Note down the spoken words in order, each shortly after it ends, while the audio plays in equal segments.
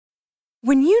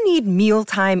When you need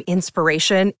mealtime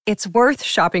inspiration, it's worth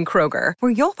shopping Kroger,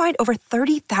 where you'll find over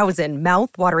 30,000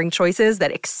 mouth-watering choices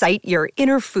that excite your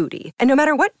inner foodie. And no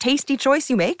matter what tasty choice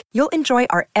you make, you'll enjoy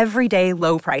our everyday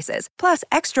low prices, plus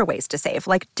extra ways to save,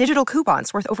 like digital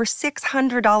coupons worth over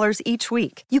 $600 each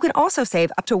week. You can also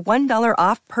save up to $1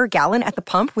 off per gallon at the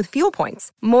pump with fuel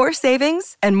points. More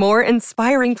savings and more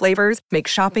inspiring flavors make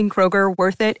shopping Kroger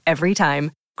worth it every time.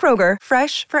 Kroger,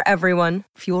 fresh for everyone.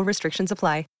 Fuel restrictions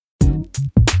apply.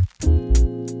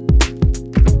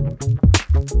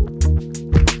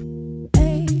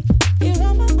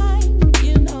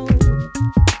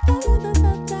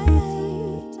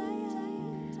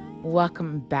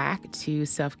 Welcome back to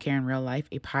Self-Care in Real Life,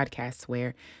 a podcast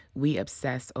where we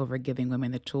obsess over giving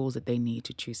women the tools that they need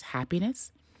to choose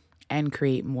happiness and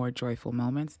create more joyful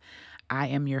moments. I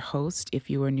am your host. If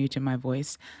you are new to my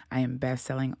voice, I am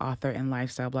best-selling author and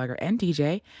lifestyle blogger and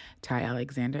DJ, Ty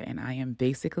Alexander, and I am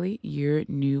basically your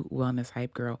new wellness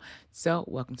hype girl. So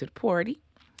welcome to the party.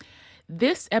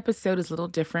 This episode is a little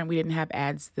different. We didn't have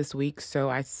ads this week, so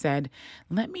I said,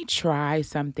 let me try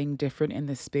something different in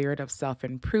the spirit of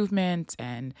self-improvement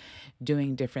and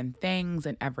doing different things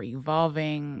and ever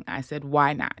evolving. I said,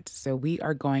 why not? So we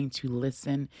are going to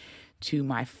listen to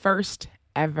my first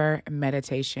ever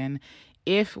meditation.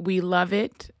 If we love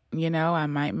it, I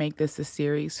might make this a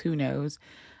series, who knows?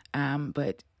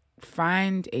 But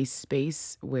find a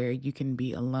space where you can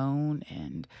be alone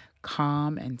and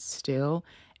calm and still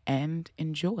and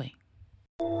enjoy.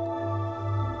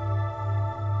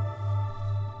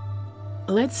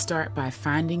 Let's start by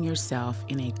finding yourself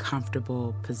in a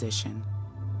comfortable position,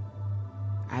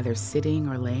 either sitting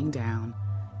or laying down,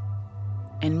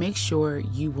 and make sure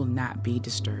you will not be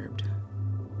disturbed.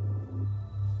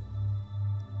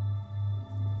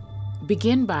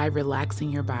 Begin by relaxing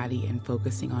your body and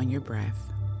focusing on your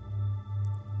breath.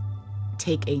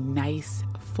 Take a nice,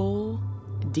 full,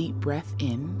 deep breath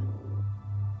in,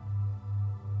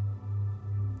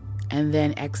 and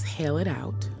then exhale it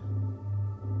out.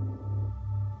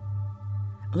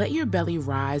 Let your belly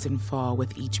rise and fall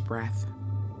with each breath.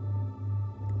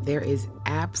 There is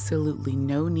absolutely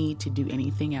no need to do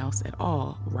anything else at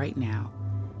all right now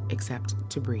except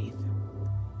to breathe.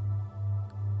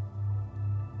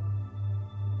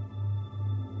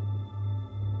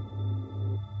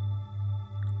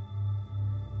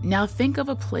 Now think of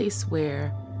a place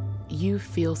where you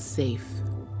feel safe.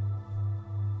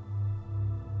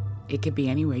 It could be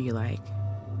anywhere you like.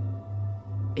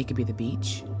 It could be the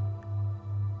beach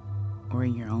or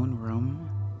in your own room.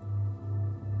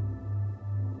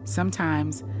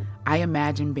 Sometimes I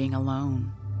imagine being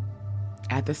alone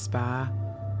at the spa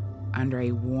under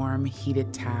a warm,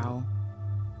 heated towel,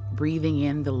 breathing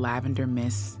in the lavender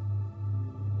mist.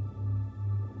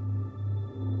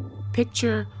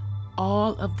 Picture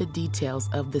all of the details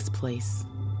of this place.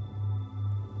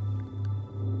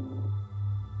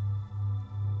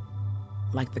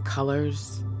 Like the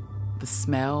colors, the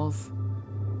smells,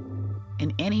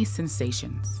 and any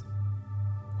sensations.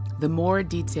 The more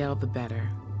detail, the better.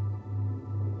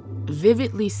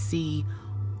 Vividly see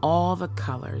all the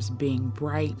colors being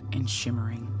bright and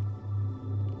shimmering.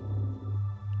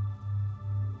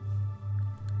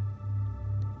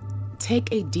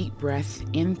 Take a deep breath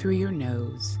in through your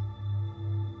nose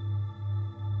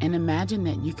and imagine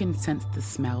that you can sense the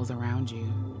smells around you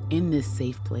in this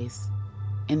safe place.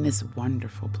 In this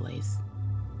wonderful place.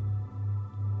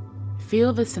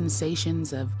 Feel the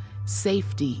sensations of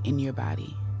safety in your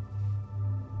body.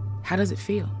 How does it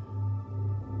feel?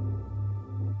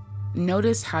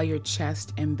 Notice how your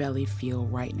chest and belly feel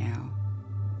right now.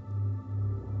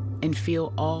 And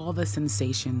feel all the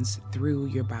sensations through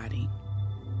your body.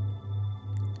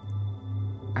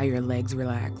 Are your legs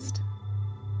relaxed?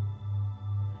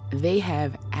 They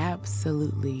have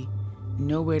absolutely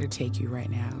nowhere to take you right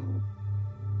now.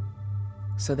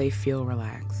 So they feel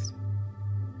relaxed.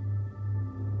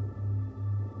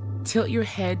 Tilt your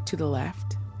head to the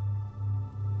left.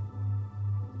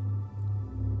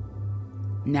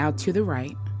 Now to the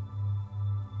right.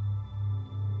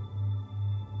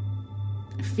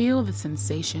 Feel the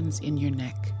sensations in your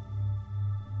neck.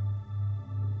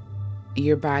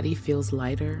 Your body feels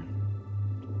lighter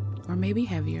or maybe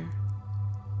heavier.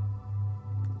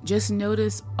 Just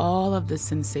notice all of the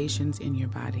sensations in your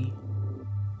body.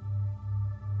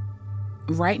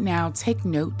 Right now, take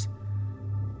note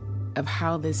of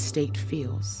how this state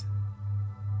feels.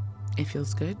 It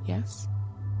feels good, yes?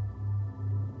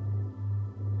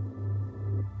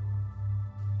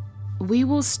 We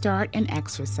will start an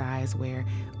exercise where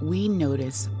we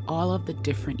notice all of the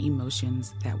different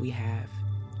emotions that we have.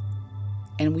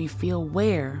 And we feel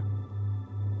where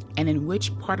and in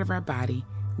which part of our body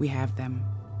we have them.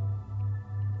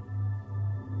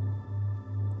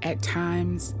 At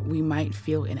times, we might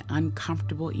feel an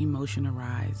uncomfortable emotion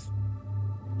arise.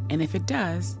 And if it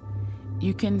does,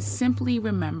 you can simply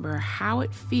remember how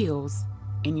it feels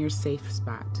in your safe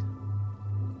spot.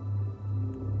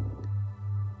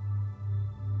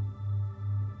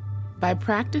 By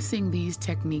practicing these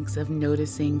techniques of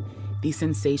noticing the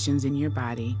sensations in your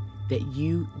body that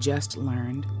you just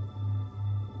learned,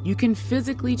 you can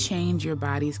physically change your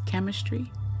body's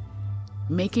chemistry,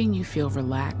 making you feel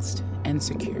relaxed and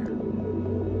secure.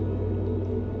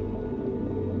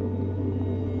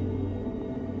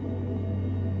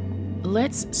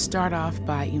 Let's start off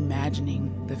by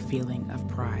imagining the feeling of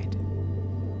pride.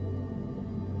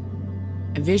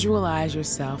 Visualize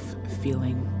yourself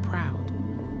feeling proud.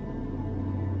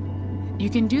 You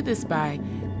can do this by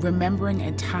remembering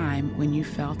a time when you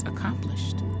felt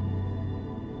accomplished.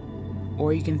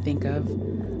 Or you can think of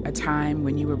a time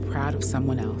when you were proud of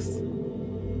someone else.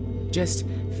 Just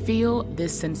feel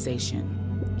this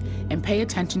sensation and pay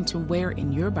attention to where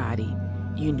in your body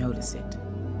you notice it.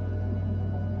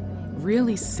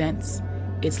 Really sense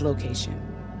its location.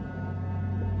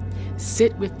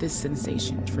 Sit with this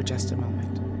sensation for just a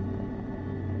moment.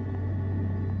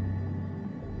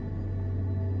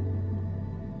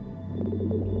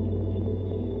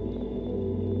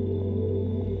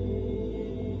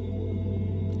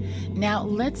 Now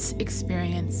let's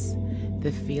experience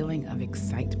the feeling of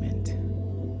excitement.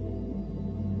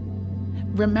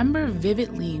 Remember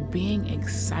vividly being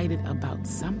excited about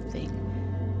something.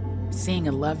 Seeing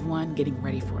a loved one, getting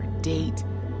ready for a date.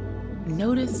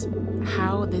 Notice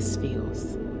how this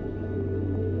feels.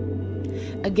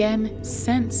 Again,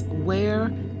 sense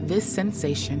where this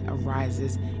sensation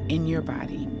arises in your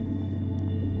body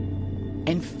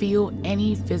and feel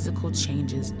any physical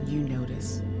changes you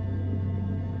notice.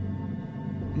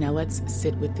 Now let's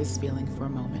sit with this feeling for a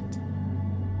moment.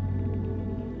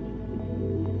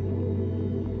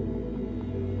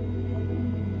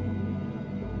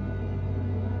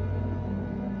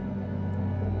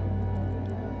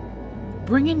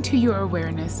 Bring into your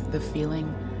awareness the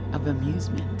feeling of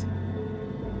amusement.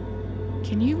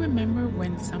 Can you remember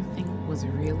when something was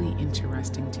really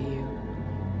interesting to you?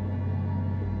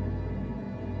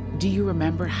 Do you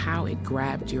remember how it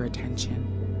grabbed your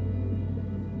attention?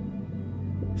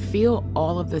 Feel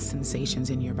all of the sensations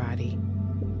in your body.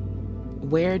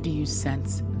 Where do you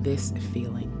sense this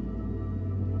feeling?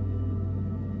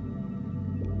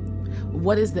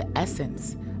 What is the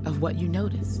essence of what you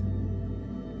notice?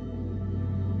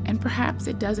 And perhaps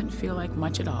it doesn't feel like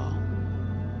much at all,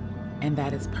 and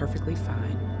that is perfectly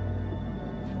fine.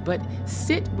 But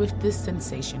sit with this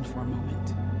sensation for a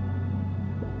moment.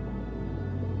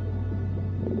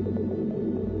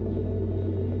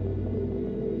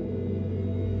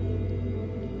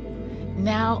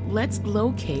 Now, let's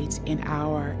locate in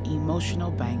our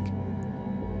emotional bank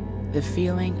the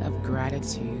feeling of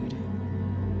gratitude.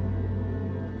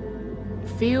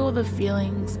 Feel the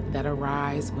feelings that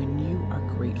arise when you are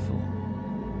grateful.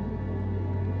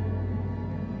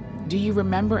 Do you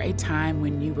remember a time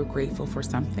when you were grateful for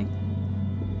something?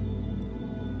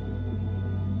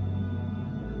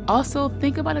 Also,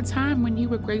 think about a time when you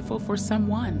were grateful for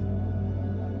someone.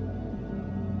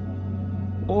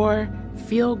 Or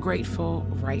feel grateful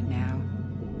right now.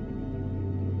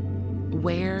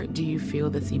 Where do you feel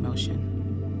this emotion?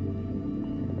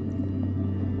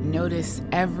 Notice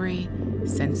every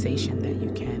sensation that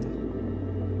you can.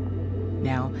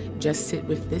 Now, just sit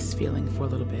with this feeling for a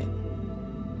little bit.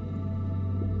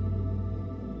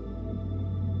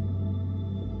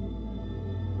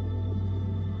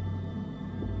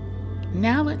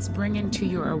 Now let's bring into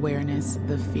your awareness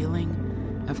the feeling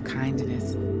of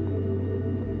kindness.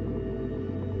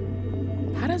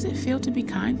 How does it feel to be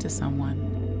kind to someone?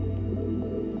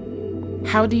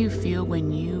 How do you feel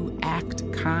when you act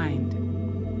kind?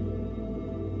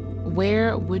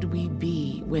 Where would we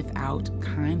be without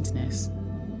kindness?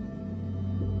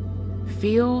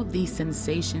 Feel the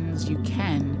sensations you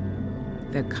can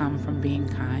that come from being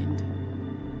kind.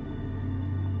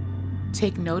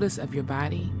 Take notice of your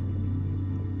body.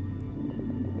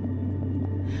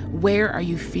 Where are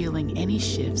you feeling any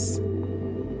shifts?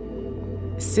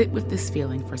 Sit with this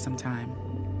feeling for some time.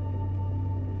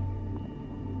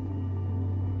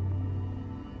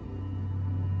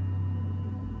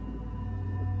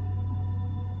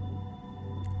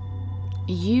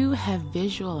 You have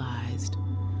visualized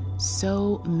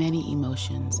so many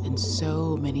emotions and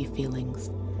so many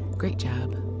feelings. Great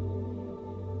job.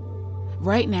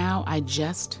 Right now, I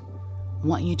just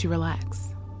want you to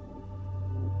relax.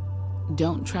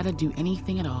 Don't try to do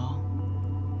anything at all.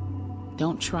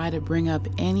 Don't try to bring up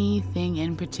anything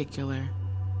in particular.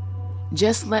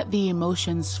 Just let the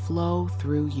emotions flow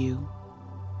through you.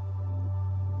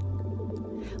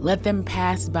 Let them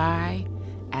pass by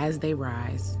as they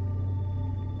rise.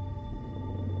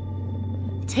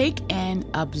 Take an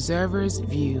observer's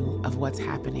view of what's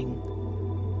happening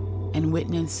and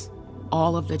witness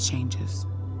all of the changes.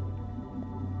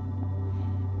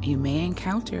 You may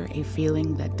encounter a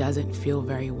feeling that doesn't feel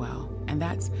very well, and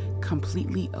that's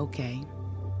completely okay.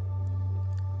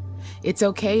 It's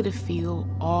okay to feel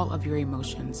all of your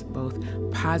emotions, both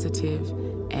positive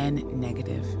and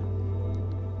negative.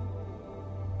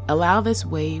 Allow this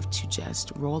wave to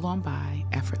just roll on by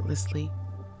effortlessly.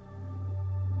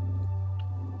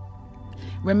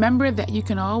 Remember that you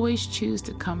can always choose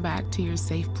to come back to your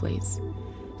safe place,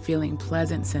 feeling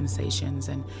pleasant sensations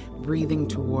and breathing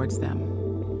towards them.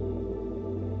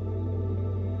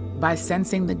 By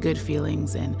sensing the good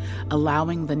feelings and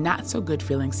allowing the not so good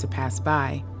feelings to pass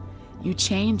by, you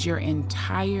change your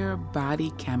entire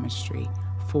body chemistry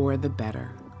for the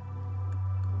better.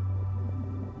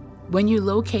 When you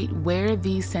locate where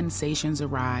these sensations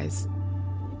arise,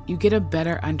 you get a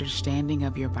better understanding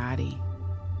of your body.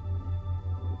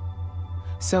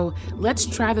 So let's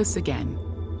try this again,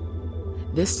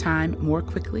 this time more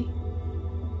quickly.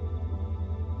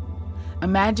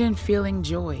 Imagine feeling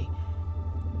joy.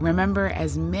 Remember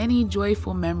as many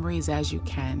joyful memories as you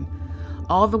can,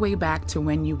 all the way back to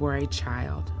when you were a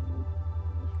child.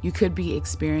 You could be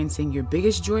experiencing your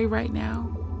biggest joy right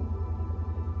now.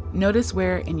 Notice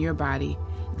where in your body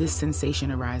this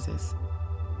sensation arises.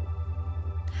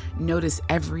 Notice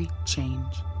every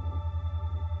change.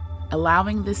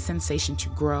 Allowing this sensation to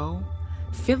grow,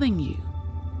 filling you.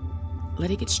 Let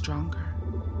it get stronger.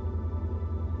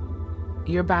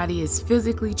 Your body is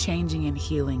physically changing and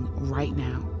healing right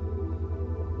now.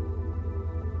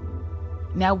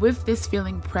 Now, with this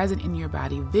feeling present in your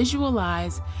body,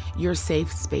 visualize your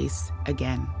safe space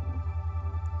again.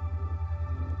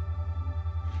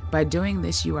 By doing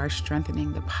this, you are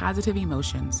strengthening the positive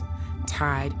emotions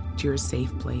tied to your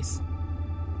safe place.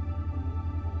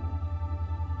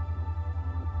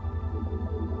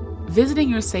 Visiting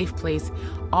your safe place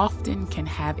often can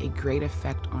have a great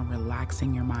effect on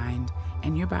relaxing your mind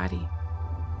and your body.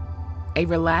 A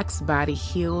relaxed body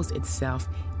heals itself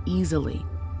easily,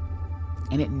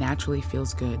 and it naturally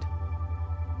feels good.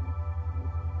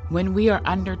 When we are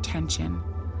under tension,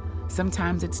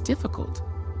 sometimes it's difficult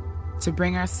to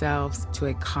bring ourselves to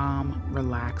a calm,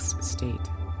 relaxed state.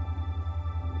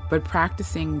 But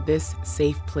practicing this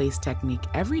safe place technique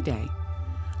every day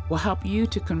will help you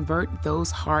to convert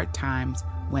those hard times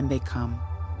when they come.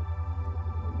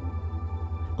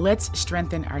 Let's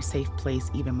strengthen our safe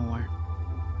place even more.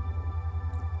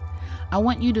 I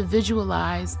want you to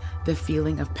visualize the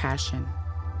feeling of passion.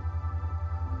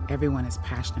 Everyone is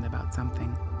passionate about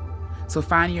something. So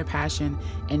find your passion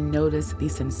and notice the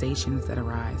sensations that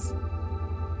arise.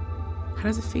 How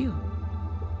does it feel?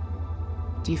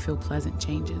 Do you feel pleasant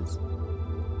changes?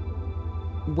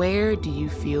 Where do you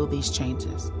feel these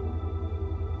changes?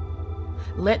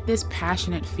 Let this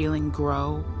passionate feeling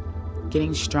grow,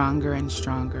 getting stronger and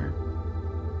stronger.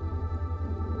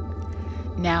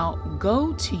 Now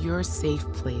go to your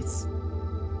safe place,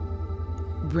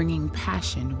 bringing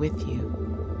passion with you.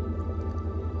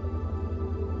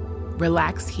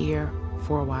 Relax here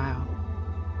for a while.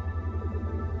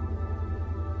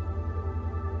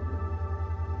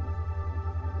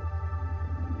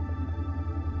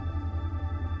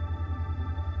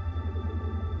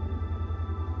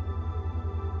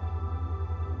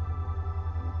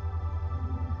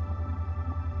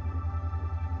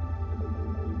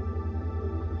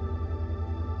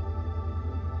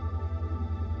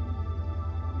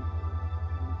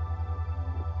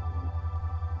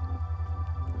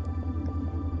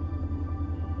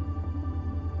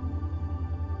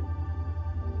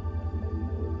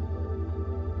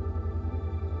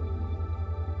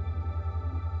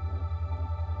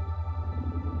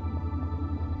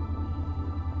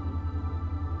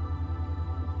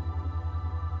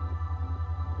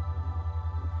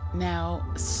 Now,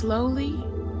 slowly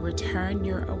return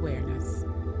your awareness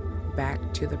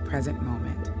back to the present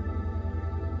moment.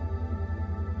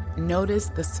 Notice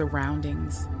the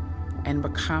surroundings and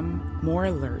become more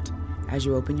alert as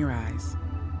you open your eyes.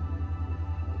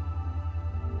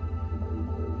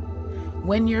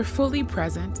 When you're fully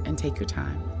present and take your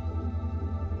time,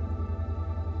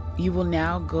 you will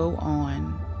now go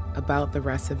on about the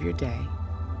rest of your day,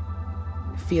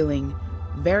 feeling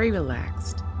very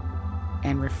relaxed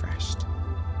and refreshed.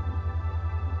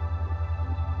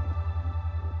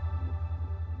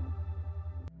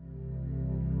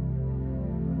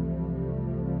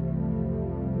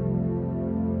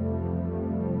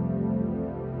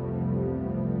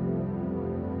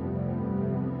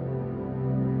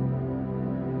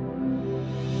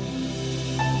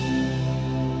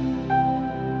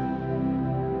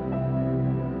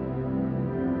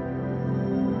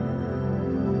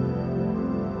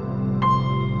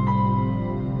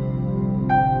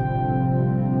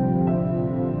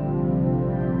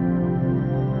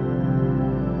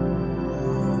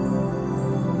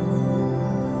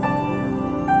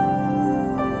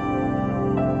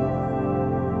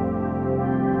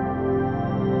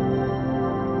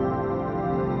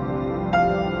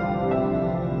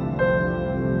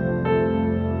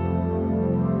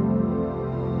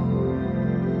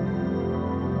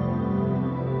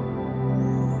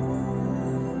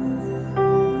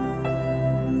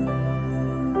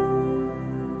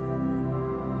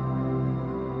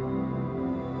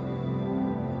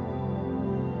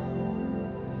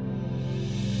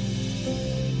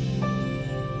 you.